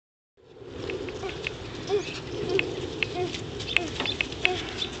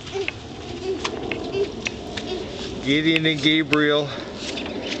Gideon and Gabriel.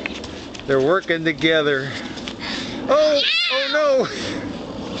 They're working together. Oh! Oh no!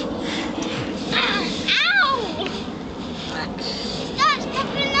 Ow! Stop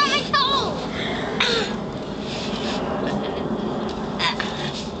stepping on my toe!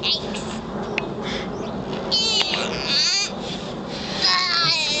 Thanks.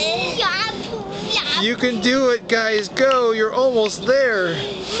 You can do it, guys. Go! You're almost there.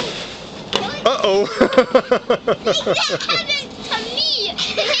 Uh-oh. That happened to me. It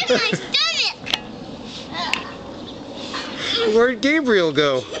hit my stomach. Where'd Gabriel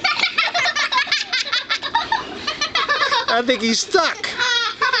go? I think he's stuck.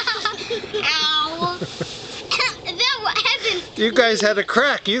 Ow. Is that what happened? You guys had a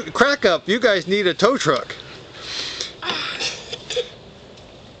crack. Crack up. You guys need a tow truck.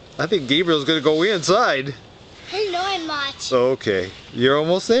 I think Gabriel's gonna go inside. No, I'm not. Okay, you're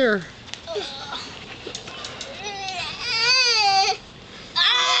almost there.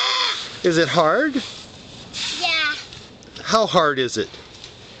 Is it hard? Yeah. How hard is it?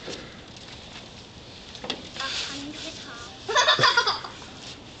 100 pounds.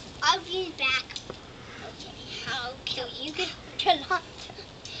 I'll be back. Okay, how can you can hold on?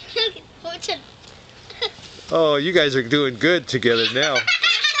 You can hold on. Oh, you guys are doing good together now.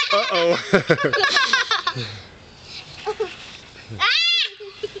 Uh-oh.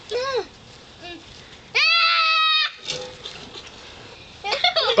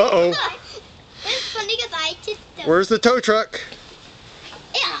 Uh-oh. It's funny because I just... Where's the tow truck?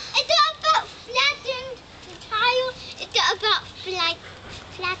 Yeah, it's about flattened the tile. It's about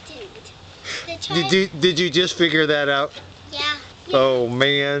flattened the tile. Did you just figure that out? Yeah. Oh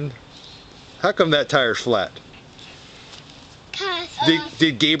man. How come that tire's flat? Cause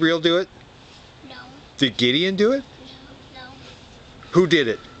Did Gabriel do it? no. Did Gideon do it? No. Who did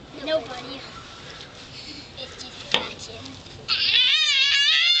it? Nobody. It's just flattened.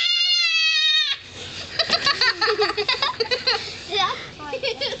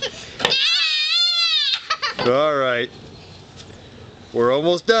 All right. We're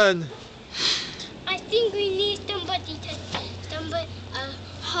almost done. I think we need somebody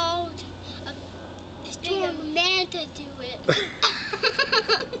hold a strong man to do it.